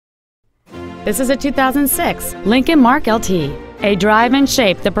This is a 2006 Lincoln Mark LT, a drive and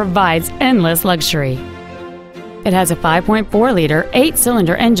shape that provides endless luxury. It has a 5.4-liter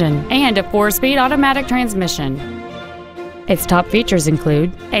 8-cylinder engine and a 4-speed automatic transmission. Its top features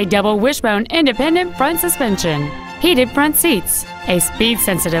include a double wishbone independent front suspension, heated front seats, a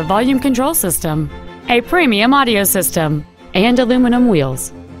speed-sensitive volume control system, a premium audio system, and aluminum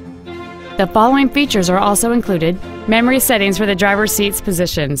wheels. The following features are also included: memory settings for the driver's seat's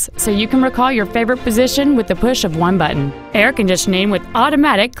positions, so you can recall your favorite position with the push of one button, air conditioning with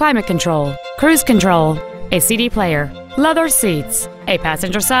automatic climate control, cruise control, a CD player, leather seats, a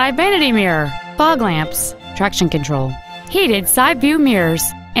passenger side vanity mirror, fog lamps, traction control, heated side view mirrors,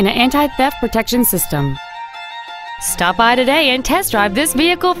 and an anti-theft protection system. Stop by today and test drive this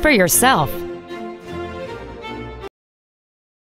vehicle for yourself.